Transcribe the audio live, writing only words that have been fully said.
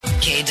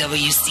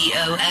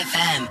KWCO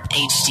FM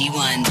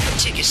HD1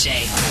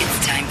 Chickasha.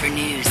 It's time for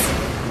news.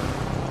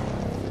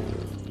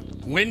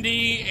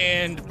 Windy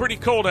and pretty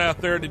cold out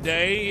there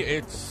today.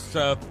 It's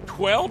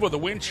 12 with a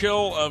wind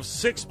chill of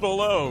 6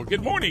 below.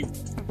 Good morning.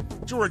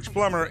 George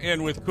Plummer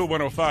in with KOOL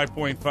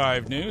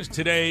 105.5 News.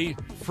 Today,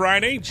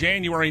 Friday,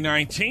 January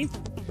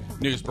 19th.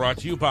 News brought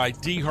to you by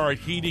DeHart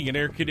Heating and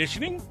Air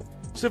Conditioning,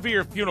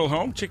 Severe Funeral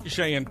Home,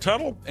 Chickasha and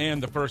Tuttle,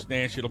 and the First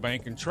National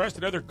Bank and Trust.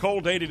 Another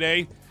cold day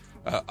today.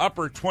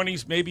 Upper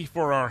 20s maybe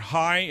for our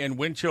high, and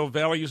wind chill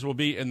values will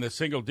be in the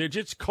single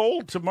digits.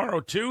 Cold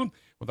tomorrow, too,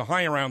 with a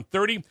high around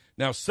 30.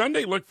 Now,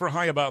 Sunday, look for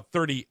high about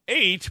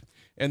 38.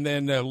 And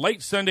then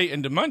late Sunday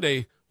into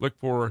Monday, look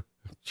for a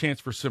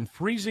chance for some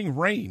freezing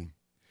rain.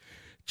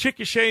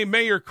 Chickasha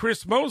Mayor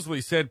Chris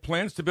Mosley said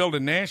plans to build a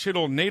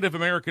national Native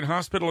American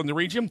hospital in the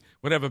region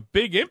would have a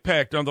big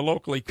impact on the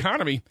local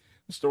economy.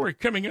 The story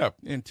coming up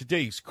in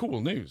today's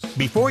KOOL News.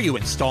 Before you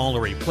install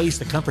or replace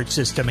the comfort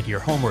system at your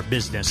home or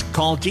business,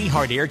 call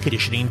DeHart Air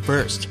Conditioning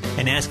first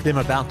and ask them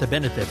about the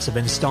benefits of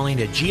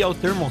installing a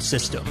geothermal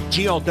system.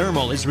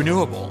 Geothermal is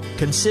renewable,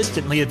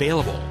 consistently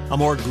available, a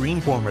more green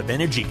form of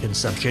energy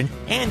consumption,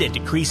 and it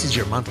decreases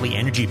your monthly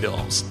energy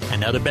bills.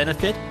 Another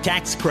benefit?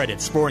 Tax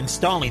credits for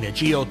installing a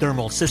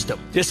geothermal system.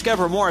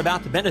 Discover more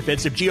about the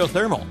benefits of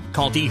geothermal.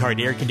 Call DeHart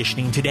Air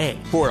Conditioning today.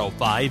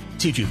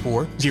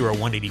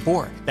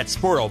 405-224-0184. That's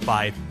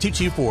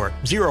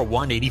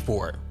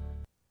 405-224-0184.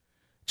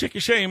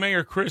 Chickasha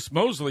Mayor Chris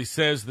Mosley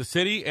says the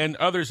city and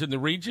others in the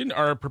region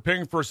are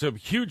preparing for some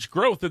huge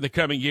growth in the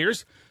coming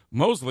years.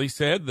 Mosley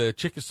said the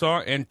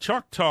Chickasha and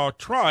Choctaw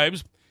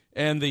tribes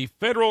and the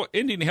Federal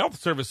Indian Health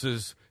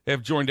Services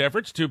have joined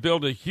efforts to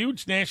build a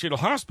huge national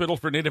hospital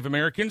for Native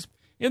Americans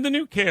in the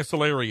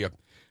Newcastle area.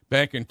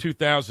 Back in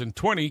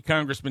 2020,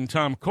 Congressman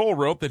Tom Cole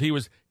wrote that he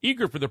was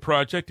eager for the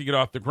project to get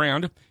off the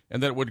ground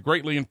and that it would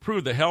greatly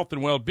improve the health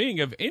and well-being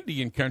of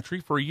Indian country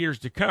for years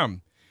to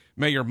come.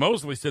 Mayor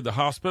Mosley said the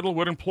hospital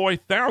would employ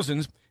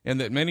thousands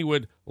and that many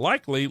would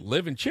likely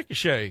live in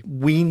Chickasha.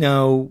 We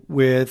know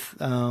with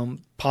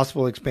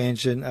possible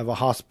expansion of a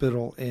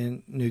hospital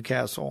in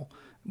Newcastle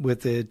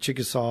with the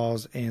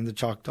Chickasaws and the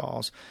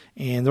Choctaws,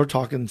 and they're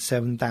talking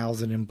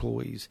 7,000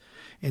 employees.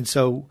 And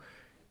so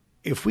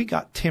if we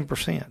got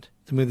 10%,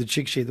 to move the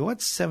Chickasha,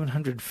 that's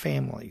 700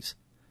 families.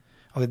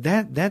 Okay,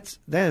 that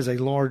is a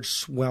large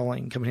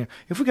swelling coming here.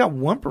 If we got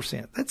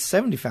 1%, that's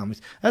 70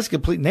 families. That's a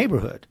complete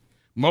neighborhood.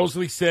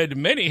 Mosley said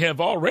many have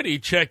already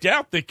checked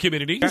out the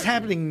community. It's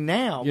happening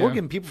now. Yeah. We're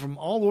getting people from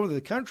all over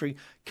the country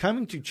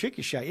coming to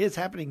Chickasha. It's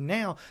happening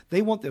now.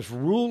 They want this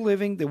rural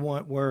living. They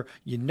want where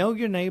you know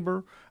your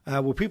neighbor,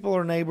 where people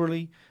are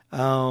neighborly.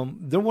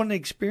 They're wanting to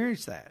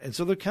experience that. And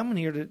so they're coming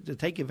here to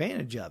take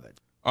advantage of it.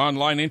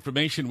 Online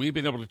information we've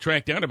been able to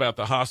track down about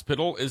the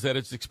hospital is that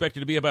it's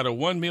expected to be about a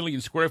 1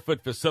 million square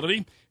foot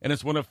facility, and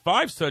it's one of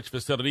 5 such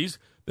facilities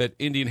that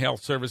Indian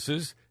Health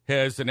Services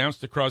has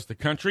announced across the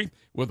country,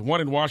 with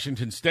 1 in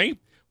Washington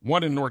State,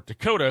 1 in North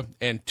Dakota,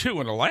 and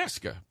 2 in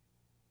Alaska.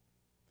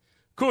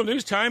 KOOL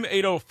News Time,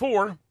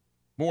 8:04.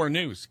 More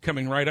news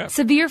coming right up.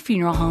 Severe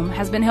Funeral Home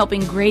has been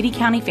helping Grady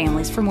County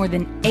families for more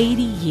than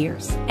 80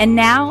 years. And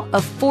now,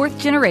 a 4th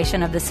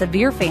generation of the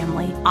Severe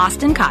family,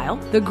 Austin Kyle,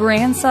 the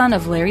grandson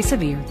of Larry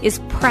Severe, is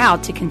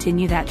proud to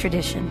continue that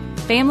tradition.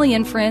 Family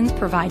and friends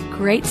provide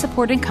great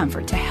support and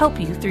comfort to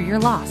help you through your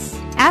loss.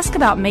 Ask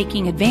about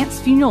making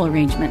advanced funeral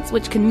arrangements,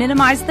 which can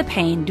minimize the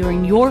pain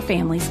during your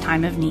family's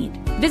time of need.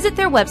 Visit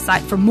their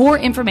website for more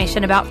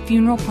information about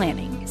funeral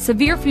planning,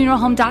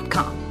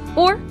 severefuneralhome.com.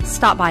 Or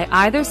stop by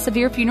either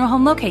Severe Funeral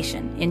Home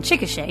location in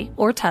Chickasha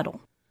or Tuttle.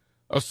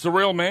 A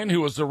surreal man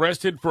who was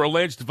arrested for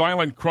alleged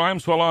violent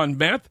crimes while on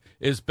meth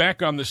is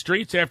back on the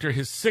streets after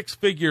his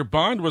 6-figure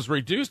bond was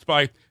reduced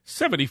by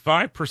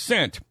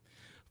 75%.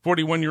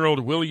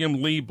 41-year-old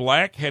William Lee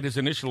Black had his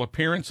initial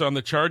appearance on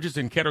the charges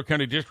in Caddo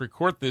County District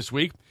Court this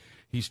week.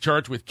 He's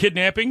charged with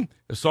kidnapping,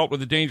 assault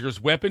with a dangerous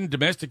weapon,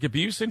 domestic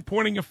abuse, and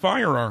pointing a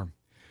firearm.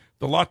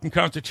 The Lawton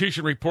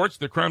Constitution reports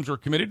the crimes were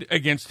committed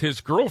against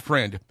his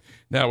girlfriend.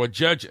 Now, a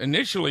judge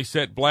initially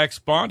set Black's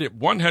bond at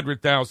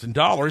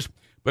 $100,000,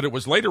 but it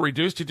was later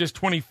reduced to just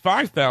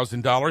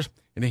 $25,000,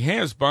 and he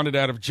has bonded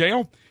out of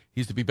jail.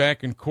 He's to be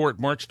back in court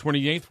March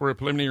 28th for a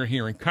preliminary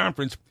hearing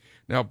conference.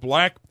 Now,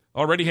 Black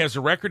already has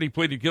a record. He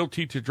pleaded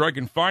guilty to drug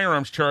and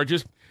firearms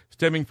charges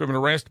stemming from an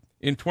arrest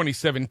in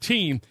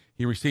 2017.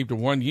 He received a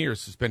 1-year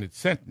suspended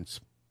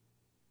sentence.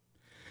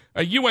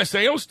 A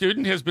USAO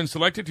student has been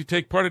selected to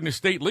take part in a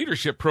state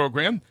leadership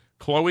program.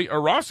 Chloe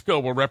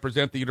Orozco will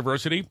represent the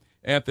university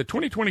at the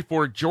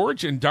 2024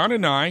 George and Donna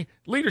Nye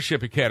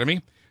Leadership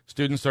Academy.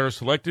 Students are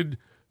selected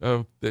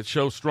that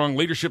show strong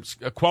leadership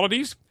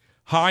qualities,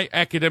 high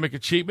academic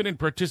achievement, and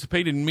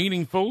participate in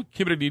meaningful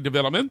community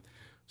development.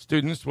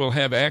 Students will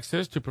have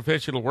access to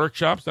professional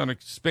workshops on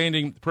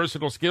expanding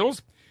personal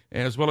skills,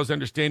 as well as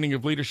understanding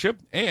of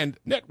leadership and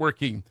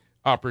networking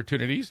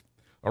opportunities.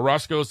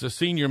 Orozco is a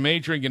senior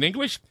majoring in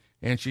English,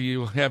 and she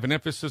will have an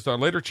emphasis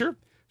on literature.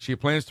 She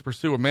plans to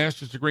pursue a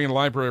master's degree in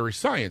library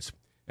science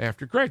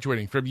after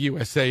graduating from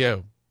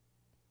USAO.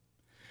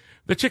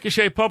 The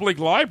Chickasha Public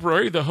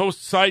Library, the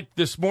host site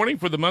this morning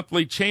for the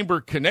monthly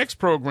Chamber Connects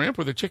program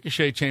for the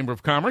Chickasha Chamber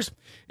of Commerce,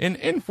 an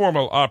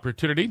informal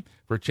opportunity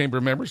for chamber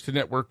members to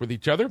network with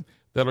each other.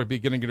 That'll be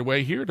getting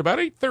underway here at about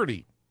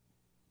 8:30.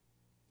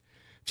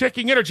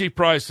 Checking energy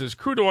prices.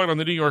 Crude oil on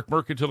the New York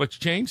Mercantile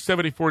Exchange,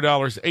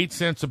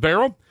 $74.08 a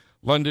barrel.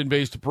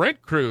 London-based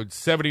Brent crude,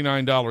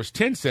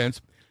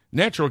 $79.10.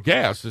 Natural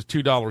gas is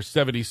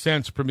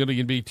 $2.70 per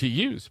million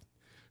BTUs.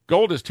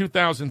 Gold is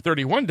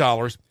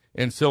 $2,031,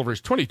 and silver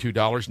is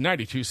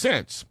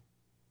 $22.92.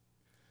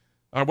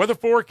 Our weather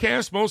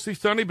forecast, mostly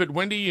sunny but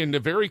windy and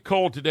very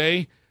cold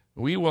today.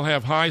 We will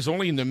have highs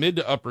only in the mid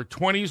to upper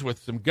 20s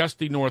with some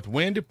gusty north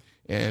wind,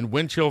 and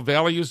wind chill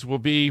values will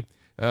be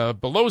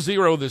below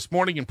zero this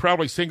morning and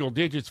probably single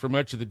digits for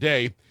much of the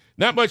day.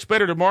 Not much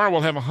better tomorrow.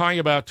 We'll have a high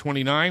about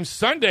 29.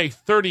 Sunday,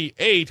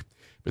 38,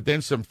 but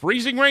then some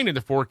freezing rain in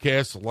the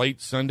forecast late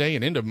Sunday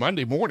and into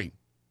Monday morning.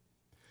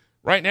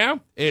 Right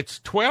now, it's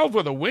 12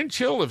 with a wind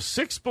chill of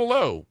 6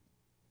 below.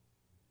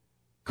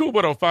 KOOL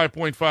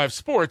 105.5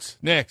 Sports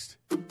next.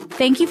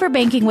 Thank you for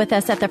banking with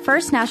us at the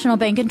First National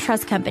Bank and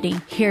Trust Company.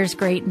 Here's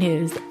great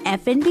news.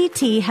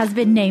 FNBT has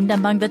been named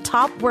among the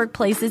top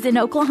workplaces in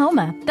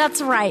Oklahoma.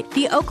 That's right.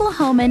 The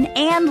Oklahoman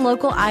and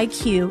Local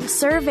IQ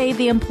surveyed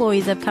the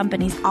employees of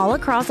companies all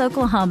across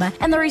Oklahoma,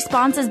 and the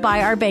responses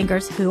by our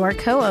bankers, who are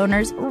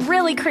co-owners,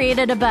 really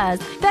created a buzz.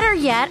 Better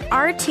yet,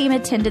 our team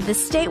attended the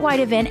statewide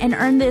event and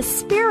earned the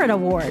Spirit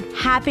Award.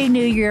 Happy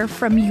New Year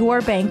from your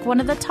bank, one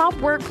of the top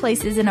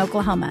workplaces in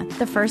Oklahoma.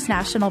 The First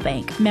National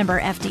Bank, member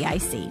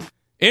FDIC.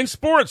 In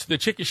sports, the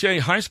Chickasha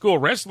High School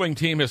wrestling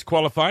team has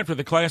qualified for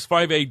the Class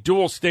 5A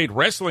Dual State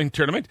Wrestling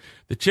Tournament.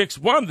 The Chicks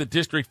won the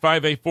District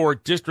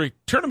 5A4 District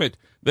Tournament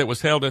that was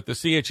held at the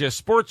CHS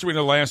Sports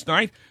Arena last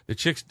night. The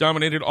Chicks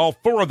dominated all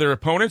four of their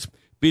opponents,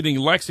 beating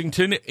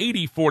Lexington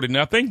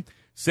 84-0,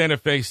 Santa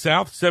Fe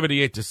South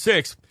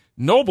 78-6,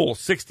 Noble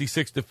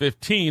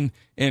 66-15,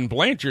 and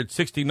Blanchard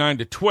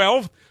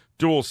 69-12.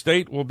 Dual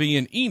State will be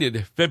in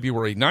Enid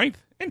February 9th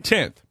and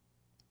 10th.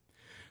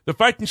 The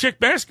Fightin' Chick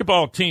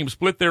basketball team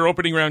split their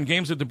opening round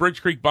games at the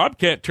Bridge Creek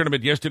Bobcat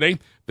tournament yesterday.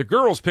 The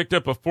girls picked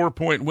up a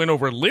 4-point win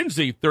over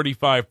Lindsay,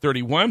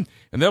 35-31,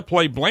 and they'll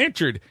play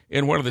Blanchard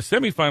in one of the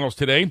semifinals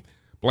today.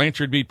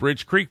 Blanchard beat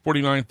Bridge Creek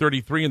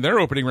 49-33 in their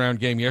opening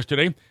round game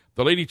yesterday.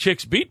 The Lady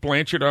Chicks beat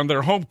Blanchard on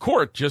their home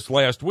court just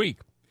last week.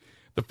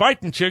 The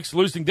Fightin' Chicks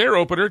losing their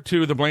opener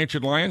to the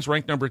Blanchard Lions,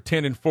 ranked number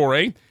 10 in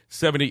 4A,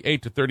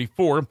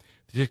 78-34.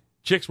 The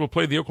Chicks will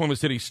play the Oklahoma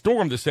City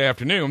Storm this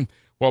afternoon,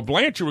 while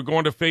Blanchard were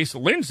going to face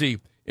Lindsay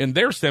in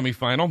their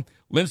semifinal.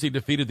 Lindsay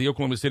defeated the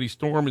Oklahoma City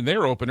Storm in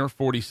their opener,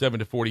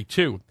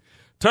 47-42.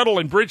 Tuttle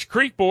and Bridge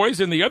Creek boys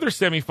in the other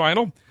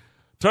semifinal.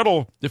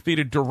 Tuttle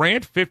defeated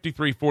Durant,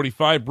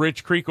 53-45.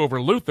 Bridge Creek over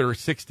Luther,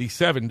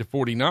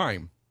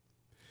 67-49.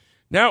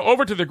 Now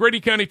over to the Grady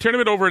County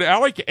Tournament over at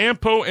Alec.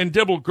 Ampo and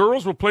Dibble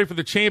girls will play for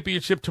the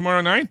championship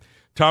tomorrow night.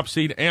 Top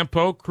seed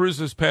Ampo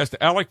cruises past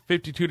Alec,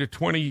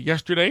 52-20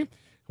 yesterday,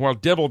 while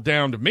Dibble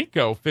downed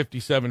Minko,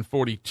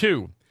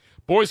 57-42.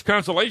 Boys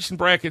consolation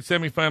bracket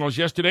semifinals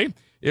yesterday.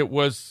 It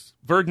was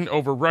Verdon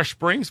over Rush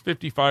Springs,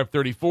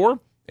 55-34,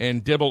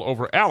 and Dibble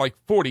over Alec,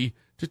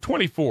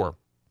 40-24.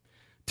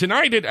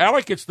 Tonight at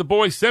Alec, it's the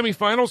boys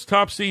semifinals.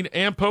 Top seed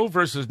Ampo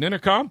versus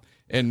Ninnekah,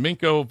 and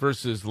Minko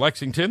versus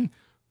Lexington.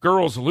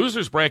 Girls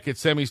losers bracket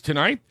semis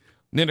tonight.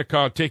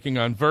 Ninnekah taking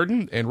on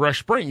Verdon, and Rush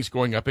Springs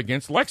going up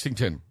against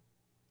Lexington.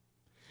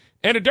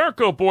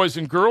 Anadarko boys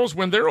and girls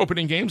win their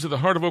opening games of the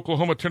Heart of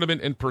Oklahoma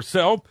tournament in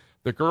Purcell.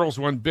 The girls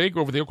won big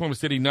over the Oklahoma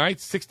City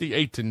Knights,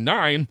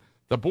 68-9.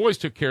 The boys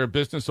took care of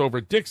business over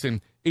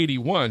Dixon,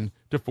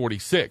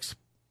 81-46.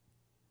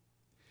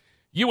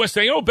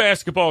 USAO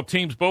basketball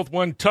teams both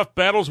won tough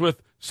battles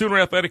with Sooner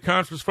Athletic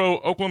Conference foe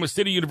Oklahoma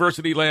City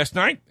University last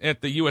night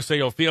at the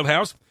USAO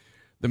Fieldhouse.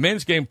 The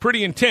men's game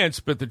pretty intense,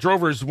 but the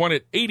Drovers won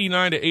it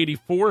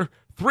 89-84.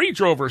 Three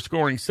Drovers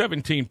scoring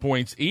 17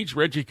 points each: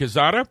 Reggie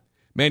Kazada,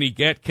 Manny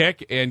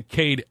Gatkek, and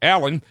Cade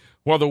Allen,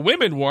 while the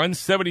women won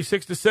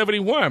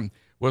 76-71.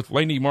 With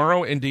Lainey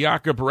Morrow and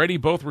Diaka Beretti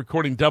both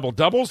recording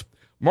double-doubles.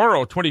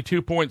 Morrow,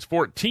 22 points,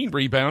 14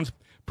 rebounds.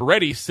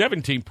 Beretti,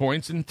 17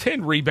 points and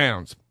 10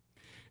 rebounds.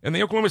 And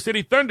the Oklahoma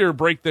City Thunder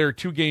break their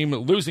two-game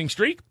losing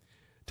streak,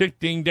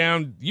 taking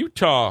down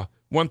Utah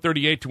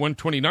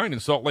 138-129 in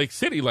Salt Lake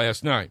City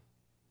last night.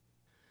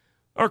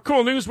 Our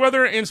KOOL news,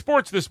 weather, and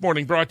sports this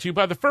morning brought to you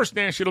by the First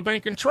National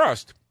Bank and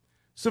Trust,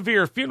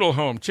 Severe Funeral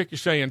Home,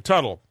 Chickasha and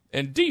Tuttle,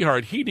 and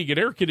D-Hart Heating and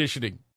Air Conditioning.